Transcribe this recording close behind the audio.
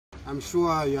I'm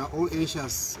sure you are all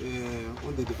anxious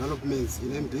on the developments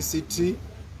in MDC-T,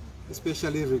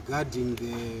 especially regarding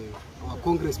our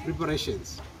Congress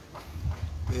preparations.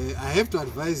 I have to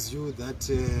advise you that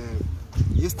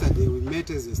yesterday we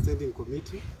met as a standing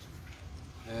committee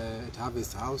at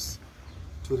Harvest House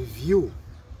to review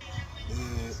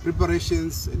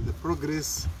preparations and the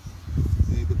progress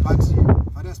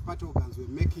various party organs were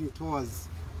making towards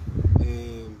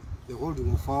the holding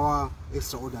of our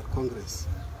Extraordinary Congress.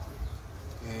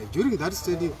 During that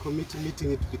standing committee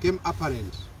meeting, it became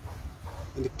apparent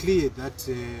and clear that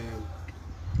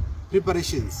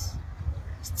preparations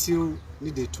still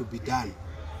needed to be done.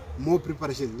 More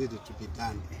preparations needed to be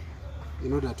done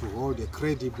in order to hold a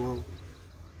credible,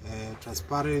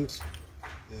 transparent,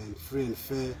 and free and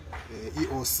fair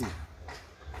EOC.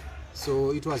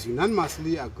 So it was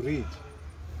unanimously agreed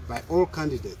by all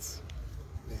candidates,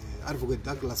 Advocate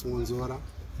Douglas Monzora,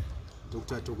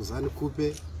 Dr. Tokuzani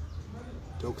Kupe,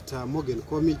 Dr. Morgan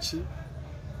Komichi,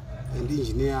 and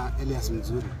Engineer Elias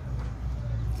Mzuri,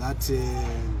 that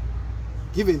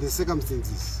given the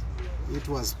circumstances, it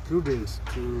was prudent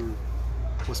to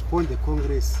postpone the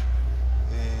Congress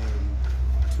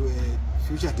to a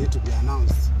future date to be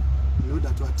announced in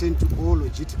order to attend to all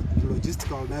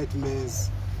logistical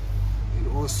nightmares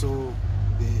and also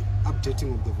the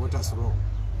updating of the voters' roll.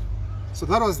 So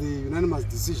that was the unanimous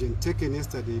decision taken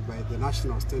yesterday by the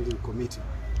National Standing Committee.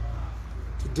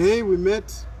 Today we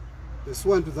met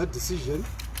pursuant to that decision.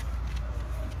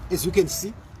 As you can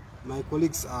see, my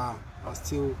colleagues are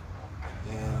still,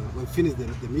 we finished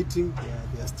the meeting,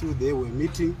 they are still there, we're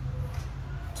meeting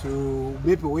to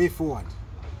map a way forward.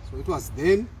 So it was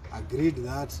then agreed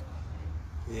that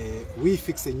we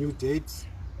fix a new date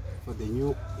for the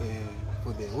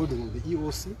holding of the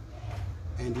EOC,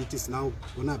 and it is now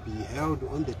going to be held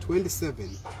on the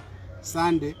 27th,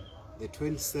 Sunday, the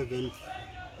 27th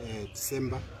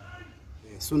December,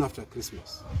 soon after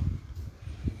Christmas.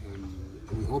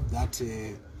 We hope that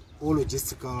all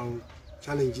logistical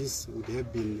challenges would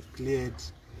have been cleared.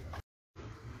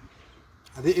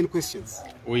 Are there any questions?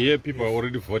 We hear people are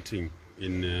already voting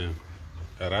in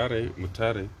Harare,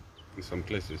 Mutare, in some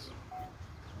places.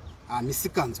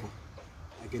 Misikanzwa.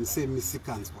 I can say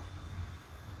Misikanzwa.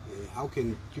 How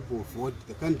can people vote?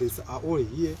 The candidates are all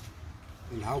here,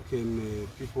 and how can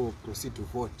people proceed to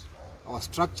vote? Our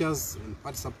structures and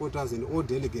party supporters and all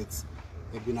delegates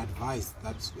have been advised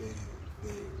that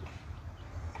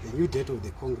the new date of the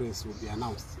Congress will be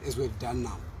announced, as we've done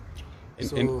now.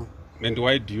 And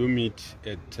why do you meet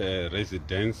at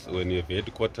residence when you have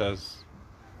headquarters,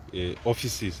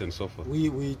 offices and so forth?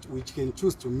 We can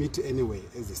choose to meet anyway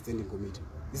as a standing committee.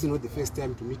 This is not the first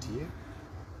time to meet here.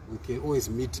 We can always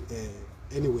meet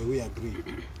anywhere we agree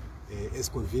as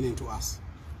convenient to us.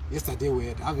 Yesterday we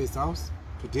were at Harvest House,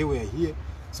 today we are here.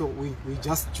 So we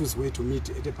just choose where to meet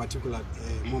at a particular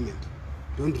moment.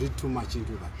 Don't read too much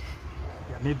into that.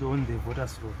 Yeah, maybe on the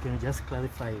voters roll, can you just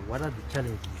clarify what are the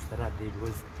challenges that are there?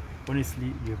 Because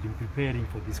honestly, you have been preparing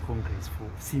for this Congress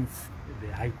since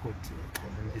the High Court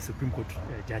and the Supreme Court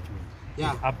judgment.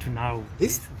 Yeah. Up to now,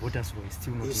 this voters roll is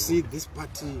still not. You see, this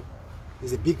party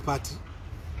is a big party.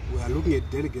 We are looking at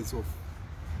delegates of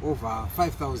over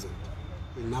 5,000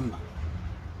 in number.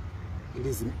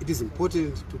 It is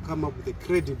important to come up with a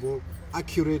credible,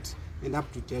 accurate, and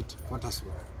up-to-date voters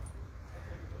roll.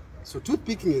 So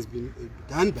toothpicking has been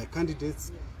done by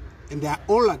candidates, and they are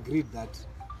all agreed that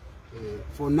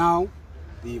for now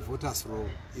the voters roll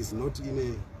is not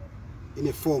in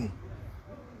a form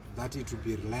that it will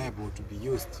be reliable to be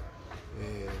used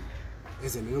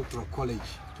as an electoral college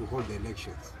to hold the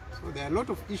elections. So there are a lot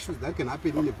of issues that can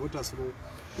happen in the voters roll.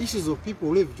 Issues of people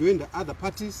who have joined the other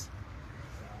parties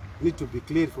need to be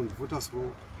cleared from the voters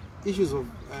roll. Issues of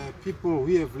people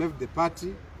who have left the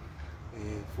party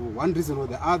for one reason or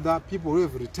the other, people who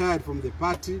have retired from the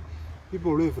party,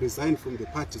 people who have resigned from the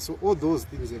party. So all those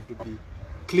things have to be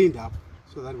cleaned up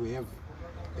so that we have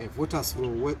a voters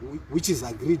roll which is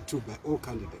agreed to by all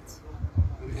candidates.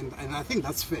 And I think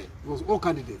that's fair, because all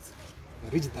candidates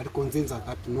reached that consensus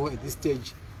that no, at this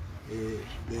stage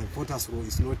the voters roll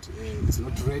is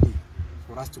not ready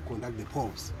for us to conduct the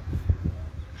polls.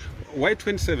 Why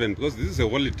 27? Because this is a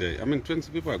holiday. I mean,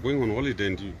 20 people are going on holiday,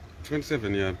 and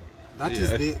 27, yeah. That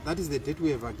is the date we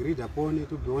have agreed upon. It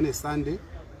will be on a Sunday.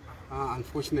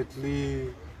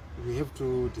 Unfortunately, we have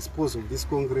to dispose of this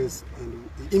Congress and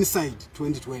inside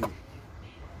 2020.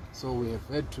 So we have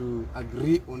had to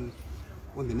agree on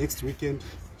the next weekend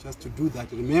just to do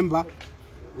that. Remember,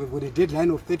 we've got a deadline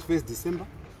of 31st December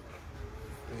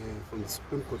from the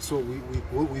Supreme Court. So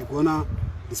we're gonna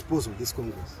dispose of this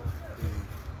Congress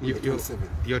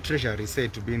Your treasury is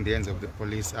said to be in the hands of the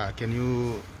police. Can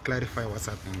you clarify what's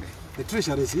happening there? The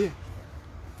treasury is here.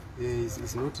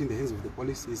 It's not in the hands of the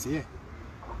police, it's here.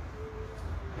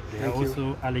 There are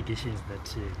also allegations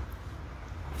that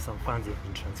some funds have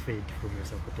been transferred from your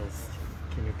supporters.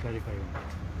 Can you clarify on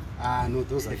that? No,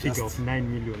 those are figure just... of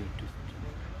 9 million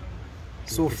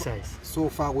so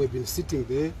far we've been sitting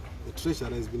there. The treasurer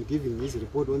has been giving his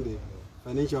report on the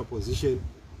financial position.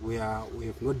 We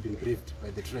have not been briefed by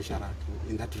the treasurer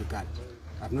in that regard.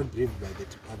 I've not been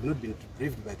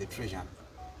briefed by the treasurer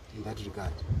in that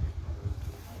regard.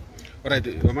 Alright,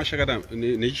 Mashakada,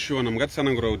 nechishona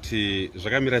mungatsanangura kuti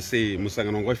zvakamira sei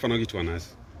musangano wanga uchifanira kuitwa nhasi?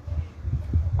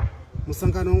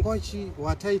 Musangano wanga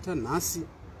wataita nhasi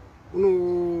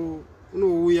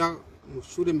unouya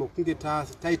mushure mekunge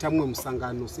taita mumwe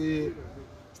musangano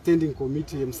standing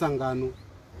committee yemusangano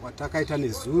watakaita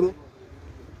nezuro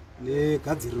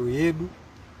negadziriro yedu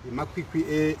yemakwikwi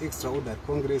Extraordinary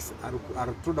Congress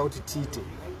ari kutoda kuti tiite.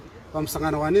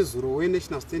 Pamusangano wanezuro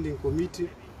we-National Standing Committee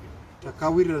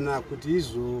takawirirana kuti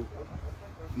izvo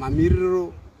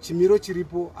mamiriro chimiro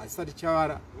chiripo hasisati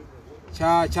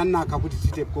chanaka kuti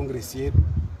tiite Congress yedu.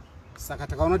 Saka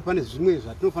takaona kuti pane zvimwe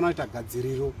zvatinofanira kuita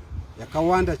gadziriro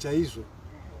yakawanda chaizvo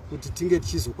kuti tinge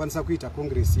tichizokwanisa kuita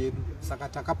Congress yedu. Saka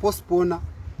takapostpona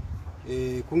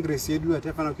Congress yedu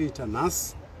yataifanira kuita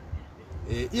nhasi.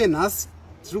 Iye nhasi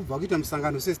tiri kubva kuita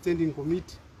musangano se-standing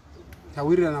committee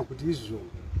tawirirana kuti izvo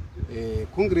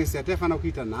Congress yataifanira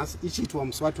kuita nhasi ichiitwa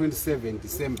musi wa27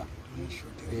 December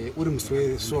uri musi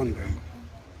wesvondo.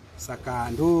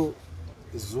 Saka ndo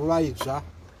zuva idzva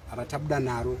ratabuda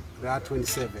naro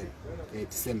ra27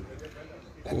 December.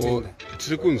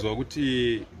 Tiri kunzwa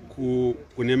kuti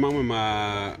kune mamwe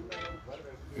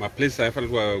maplaces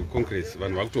aifanira kuva Congress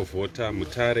vanhu vakutovhota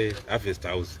Mutare, Harvest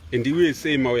House, and iwe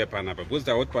sei mauya panapa because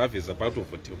tawoti paHarvest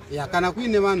pakutovhotiwa? Kana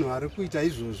kuine vanhu vari kuita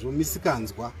izvozvo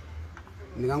misikanzwa,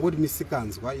 ndingangoti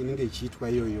misikanzwa inenge ichiitwa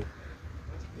iyoyo.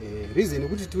 Reason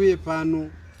kuti tiuye pano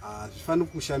hazvifaniri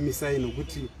kushamisai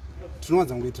nokuti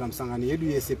tinowanza kungoitira musangano yedu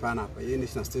yese panapa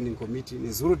ye-National Standing Committee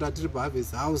nezuro tatiri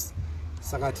paHarvest House.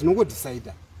 Saka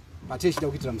tinongodecida patechida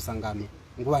kuitira musangano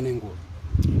nguva nenguva.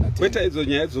 Kweta idzo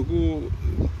nyaya dzoku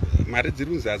mari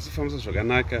dziri kunzi hadzifambisa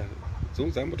zvakanaka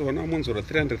dzambotoona munzoro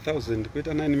 300,000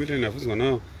 kweta 9 million havunzwa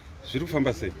nawo zviri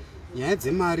kufamba sei? Nyaya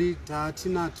dzemari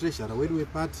tatina treasurer wedu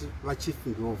wepati vachief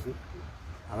Ndlovu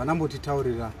havana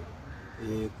mbotitaurira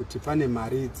kuti pane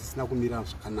mari dzisina kumira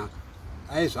zvakanaka.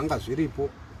 Dai zvanga zviripo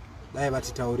dai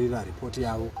vatitaurira ripoti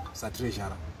yavo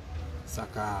satreasurer.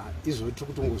 Saka izvo tiri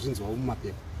kutongozvinzwawo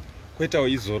mumapepa. Kwetawo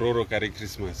izororo kare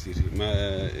Christmas iri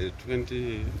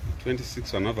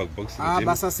 26 vanobva kuboxing day.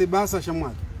 Basa sebasa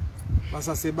shamwari.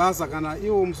 Basa sebasa kana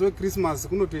iwo musi weChristmas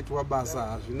kunotoitwa basa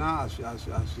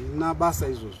hazvina basa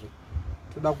izvozvo.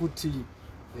 Toda kuti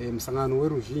musangano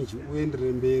weruzhinji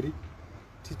uenderere mberi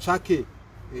titsvake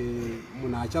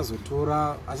munhu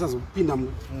achazopinda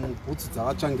mubhutsu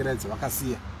dzavatsvangirai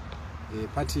dzavakasiya.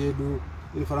 Pati yedu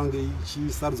inofanira kunge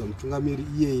ichisarudza mutungamiri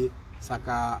iyeye.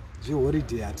 Saka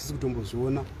zveholiday hatisi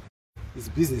kutombozviona. It's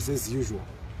business as usual.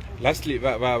 Lastly,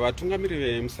 vatungamiri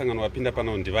vemusangano vapinda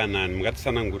pano ndivanani?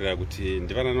 Mungatitsanangurira kuti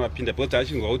ndivanani vapinda because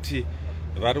tachinzwa kuti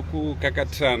vari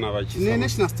kukakatirana vachisa.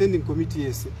 National Standing Committee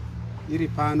yese iri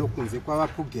pano kunze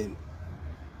kwavaPugen.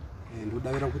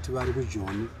 Ndodavira kuti vari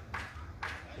kuJoni.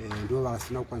 Ndo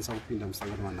vasina kukwanisa kupinda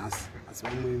musangano wanhasi. Asi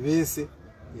vamwe vese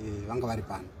vanga vari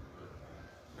pano.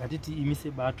 Ngatiti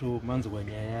imise bato manzwa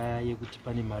nyaya yekuti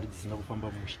pane mari dzisina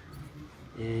kufamba musha.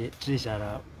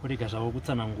 Treasurer kurega zvavo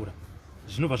kutsanangura.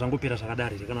 Zvinobva zvangopera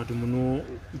zvakadaro here kana kuti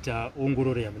munoita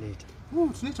ongororo yamunoita?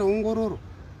 Tinoita ongororo.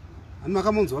 Ani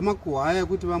makamonzwa makuhwa aya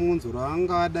kuti vamonzoro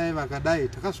vanga vadai vakadai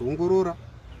takazviongorora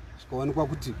zvikaonekwa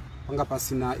kuti panga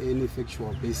pasina any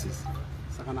factual basis.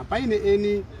 Saka kana paine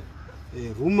any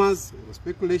rumors or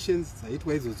speculations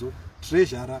dzaitwa idzodzo,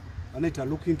 treasurer vanoita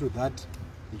look into that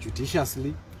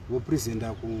judiciously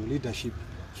vopresenta kuleadership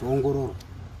zvoongororo.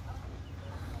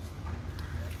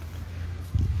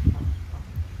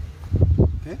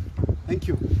 Okay, thank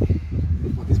you.